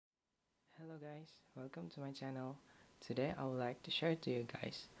Hello guys, welcome to my channel. Today I would like to share to you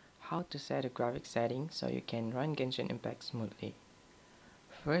guys how to set a graphic setting so you can run Genshin Impact smoothly.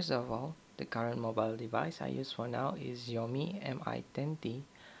 First of all, the current mobile device I use for now is XIAOMI Mi 10T.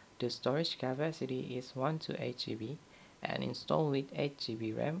 The storage capacity is 128 GB and installed with 8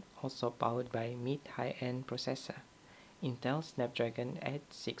 GB RAM, also powered by mid-high-end processor, Intel Snapdragon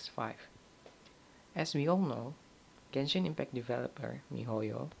 865. As we all know, Genshin Impact developer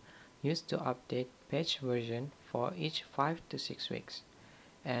MiHoYo used to update patch version for each 5 to 6 weeks,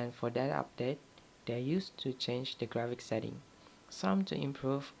 and for that update they used to change the graphic setting, some to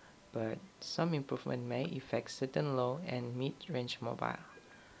improve, but some improvement may affect certain low and mid-range mobile.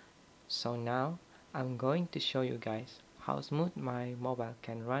 So now I'm going to show you guys how smooth my mobile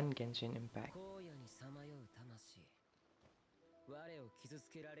can run Genshin Impact.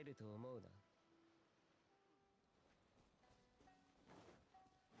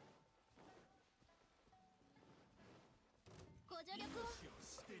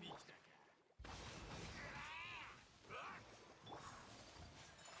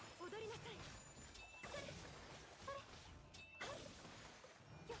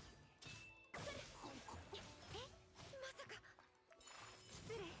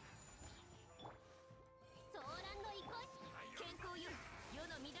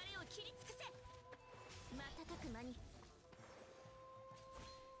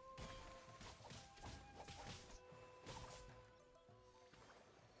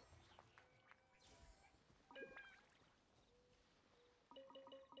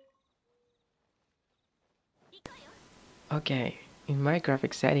 Okay, in my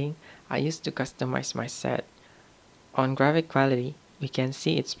graphic setting, I used to customize my set. On graphic quality, we can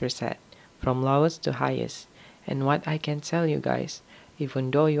see its preset, from lowest to highest. And what I can tell you guys,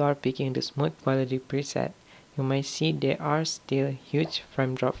 even though you are picking the smooth quality preset, you may see there are still huge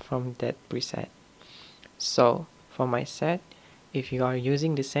frame drop from that preset. So, for my set, if you are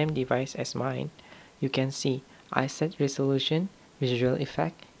using the same device as mine, you can see I set resolution, visual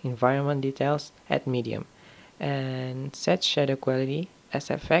effect, environment details at medium, and set shadow quality,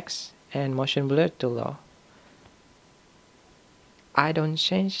 SFX, and motion blur to low. I don't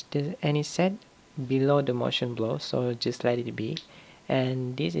change any set below the motion blur, so just let it be.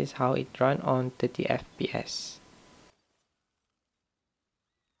 And this is how it runs on 30 FPS.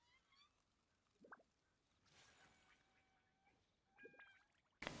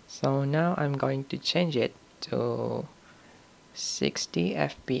 So now I'm going to change it to 60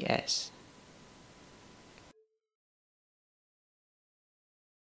 FPS.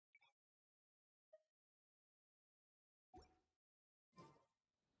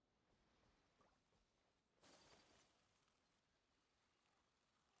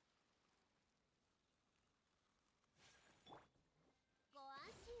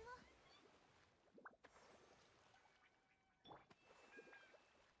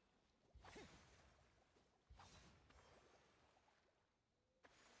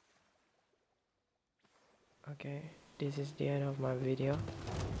 Okay, this is the end of my video.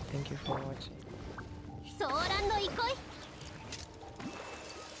 Thank you for watching. ソーランの憩い。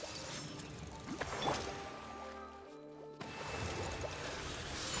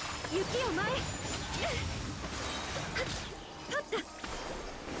雪よ舞え。